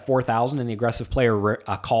blind bet 4,000 and the aggressive player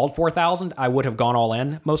called 4,000, I would have gone all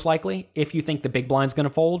in, most likely. If you think the big blind's going to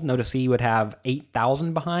fold, notice he would have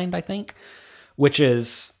 8,000 behind, I think, which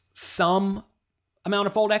is some amount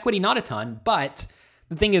of fold equity, not a ton, but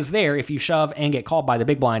the thing is there, if you shove and get called by the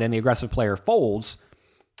big blind and the aggressive player folds,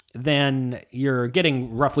 then you're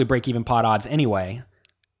getting roughly break-even pot odds anyway.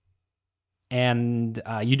 And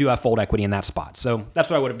you do have fold equity in that spot. So that's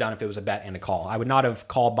what I would have done if it was a bet and a call. I would not have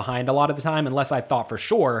called behind a lot of the time unless I thought for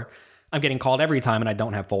sure I'm getting called every time and I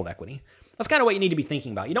don't have fold equity. That's kind of what you need to be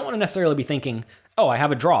thinking about. You don't want to necessarily be thinking, oh, I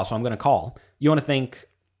have a draw, so I'm going to call. You want to think,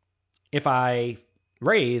 if I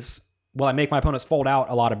raise, will I make my opponents fold out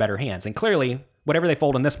a lot of better hands? And clearly, whatever they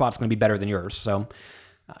fold in this spot is going to be better than yours. So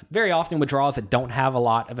very often with draws that don't have a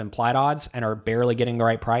lot of implied odds and are barely getting the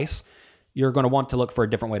right price, you're going to want to look for a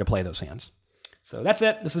different way to play those hands. So that's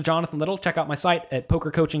it. This is Jonathan Little. Check out my site at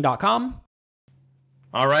pokercoaching.com.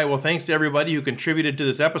 All right. Well, thanks to everybody who contributed to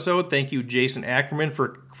this episode. Thank you, Jason Ackerman,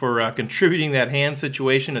 for contributing that hand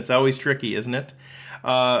situation. It's always tricky, isn't it?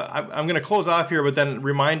 I'm going to close off here, but then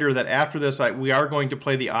reminder that after this, we are going to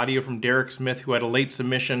play the audio from Derek Smith, who had a late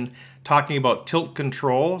submission talking about tilt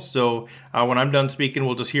control. So when I'm done speaking,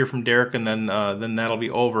 we'll just hear from Derek, and then that'll be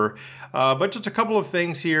over. But just a couple of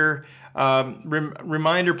things here.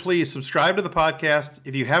 Reminder, please subscribe to the podcast.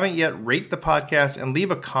 If you haven't yet, rate the podcast and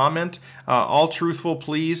leave a comment. All truthful,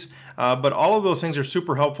 please. But all of those things are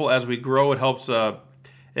super helpful as we grow. It helps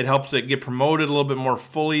it get promoted a little bit more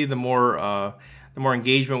fully. The more the more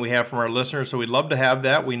engagement we have from our listeners. So we'd love to have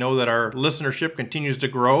that. We know that our listenership continues to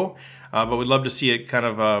grow, but we'd love to see it kind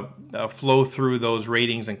of flow through those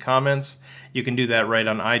ratings and comments. You can do that right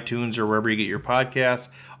on iTunes or wherever you get your podcast.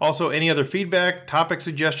 Also, any other feedback, topic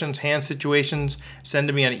suggestions, hand situations, send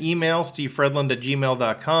to me on email,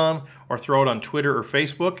 stevefredland@gmail.com, or throw it on Twitter or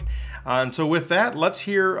Facebook. And so with that, let's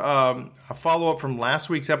hear a follow-up from last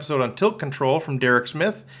week's episode on tilt control from Derek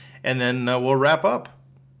Smith, and then we'll wrap up.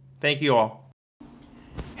 Thank you all.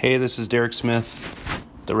 Hey, this is Derek Smith,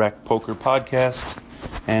 the Rec Poker Podcast,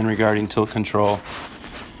 and regarding tilt control,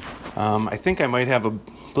 I think I might have a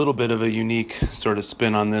little bit of a unique sort of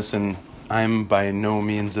spin on this, and I'm by no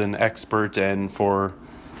means an expert, and for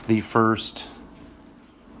the first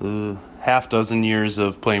half dozen years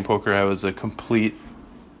of playing poker, I was a complete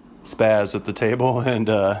spaz at the table and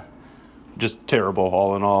just terrible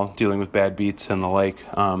all in all, dealing with bad beats and the like.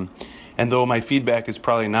 And though my feedback is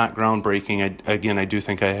probably not groundbreaking, I do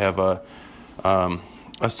think I have a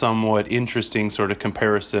somewhat interesting sort of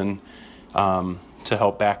comparison to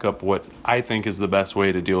help back up what I think is the best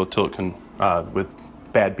way to deal with tilt with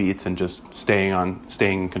bad beats and just staying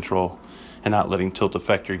in control and not letting tilt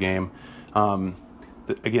affect your game.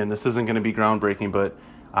 Again, this isn't going to be groundbreaking, but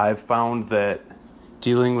I've found that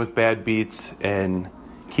dealing with bad beats and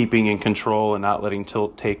keeping in control and not letting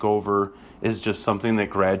tilt take over is just something that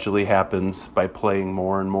gradually happens by playing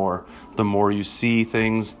more and more. The more you see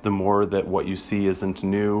things, the more that what you see isn't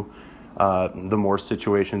new, the more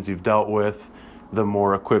situations you've dealt with, the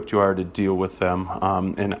more equipped you are to deal with them.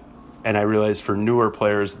 And I realize for newer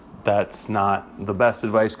players, that's not the best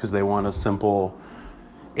advice because they want a simple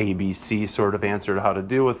ABC sort of answer to how to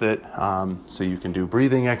deal with it. So you can do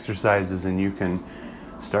breathing exercises and you can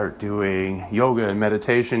start doing yoga and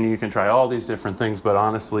meditation. You can try all these different things, but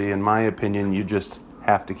honestly, in my opinion, you just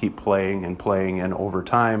have to keep playing, and over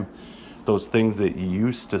time, those things that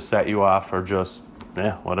used to set you off are just,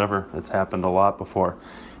 whatever. It's happened a lot before.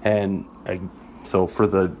 And so for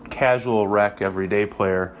the casual rec everyday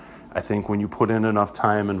player, I think when you put in enough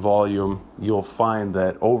time and volume, you'll find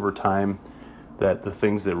that over time, that the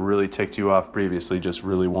things that really ticked you off previously just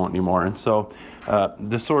really won't anymore. And so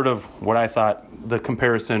this sort of what I thought the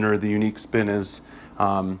comparison or the unique spin is,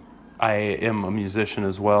 I am a musician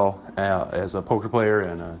as well as a poker player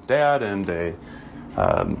and a dad and a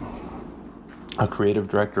creative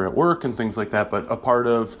director at work and things like that. But a part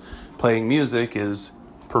of playing music is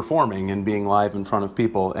performing and being live in front of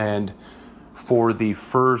people. And for the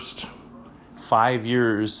first 5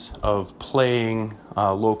 years of playing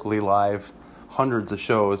locally live, hundreds of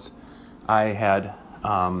shows, I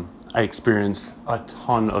experienced a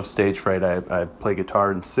ton of stage fright. I play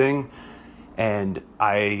guitar and sing, and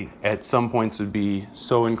I at some points would be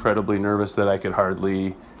so incredibly nervous that I could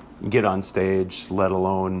hardly get on stage, let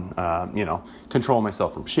alone control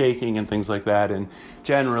myself from shaking and things like that. And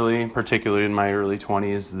generally, particularly in my early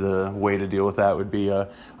 20s, the way to deal with that would be a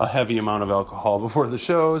heavy amount of alcohol before the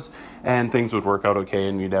shows, and things would work out okay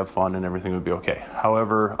and we'd have fun and everything would be okay.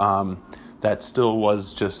 However, that still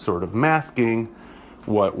was just sort of masking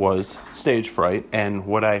what was stage fright. And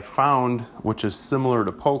what I found, which is similar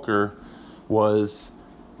to poker, was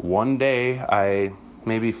one day,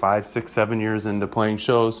 maybe 5, 6, 7 years into playing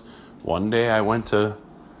shows, one day I went to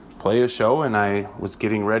play a show and I was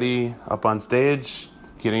getting ready up on stage,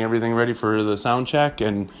 getting everything ready for the sound check,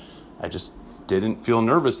 and I just didn't feel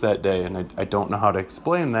nervous that day. And I don't know how to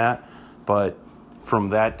explain that, but from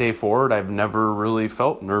that day forward, I've never really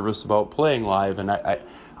felt nervous about playing live. And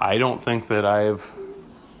I don't think that I've,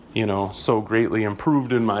 so greatly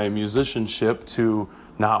improved in my musicianship to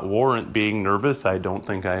not warrant being nervous. I don't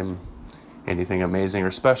think I'm anything amazing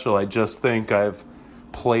or special. I just think I've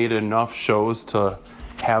played enough shows to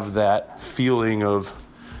have that feeling of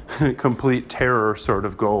complete terror sort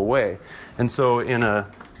of go away. And so in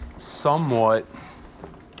a somewhat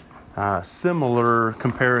similar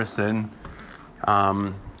comparison,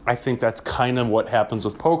 I think that's kind of what happens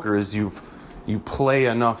with poker is you play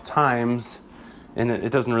enough times, and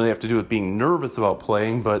it doesn't really have to do with being nervous about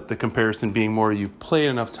playing, but the comparison being more you've played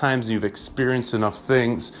enough times, you've experienced enough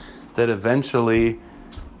things that eventually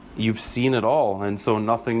you've seen it all, and so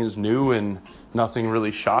nothing is new and nothing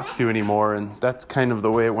really shocks you anymore. And that's kind of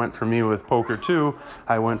the way it went for me with poker too.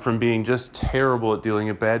 I went from being just terrible at dealing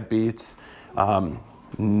with bad beats,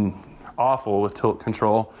 awful with tilt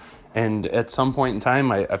control, and at some point in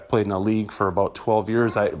time, I've played in a league for about 12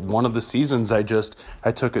 years. One of the seasons, I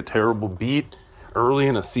took a terrible beat early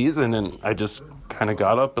in a season, and I just kind of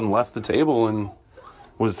got up and left the table and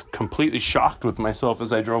was completely shocked with myself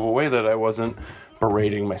as I drove away that I wasn't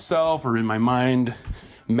berating myself or in my mind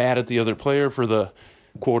mad at the other player for the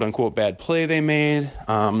quote unquote bad play they made.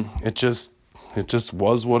 It just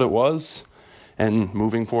was what it was. And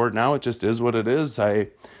moving forward now, it just is what it is. I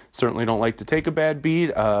certainly don't like to take a bad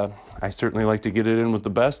beat. I certainly like to get it in with the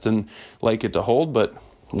best and like it to hold, but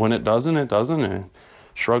when it doesn't, it doesn't. And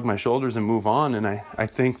shrug my shoulders and move on. And I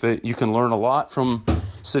think that you can learn a lot from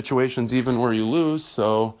situations even where you lose.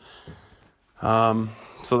 So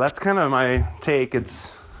that's kind of my take.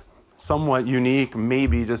 It's somewhat unique,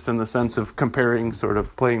 maybe just in the sense of comparing sort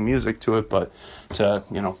of playing music to it, but to,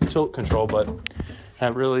 tilt control. But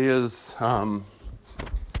that really is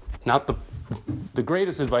not the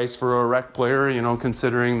greatest advice for a rec player,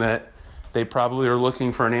 considering that they probably are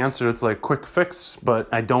looking for an answer that's like quick fix. But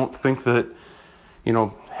I don't think that,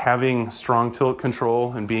 having strong tilt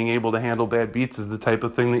control and being able to handle bad beats is the type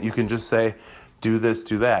of thing that you can just say, do this,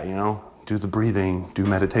 do that, do the breathing, do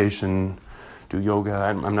meditation, do yoga.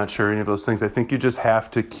 I'm not sure any of those things. I think you just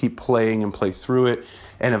have to keep playing and play through it.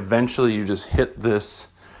 And eventually you just hit this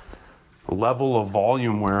level of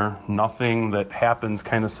volume where nothing that happens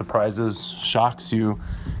kind of surprises, shocks you,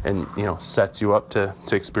 and, sets you up to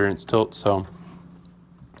experience tilt. So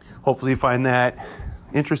hopefully you find that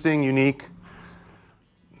interesting, unique,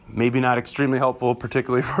 maybe not extremely helpful,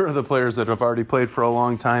 particularly for the players that have already played for a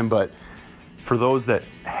long time, but for those that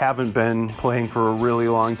haven't been playing for a really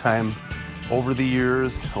long time, over the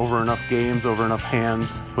years, over enough games, over enough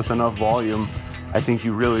hands, with enough volume, I think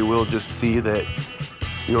you really will just see that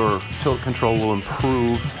your tilt control will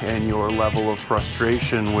improve and your level of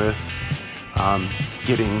frustration with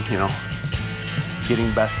getting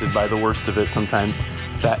bested by the worst of it sometimes,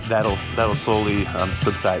 that'll slowly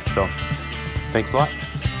subside. So thanks a lot.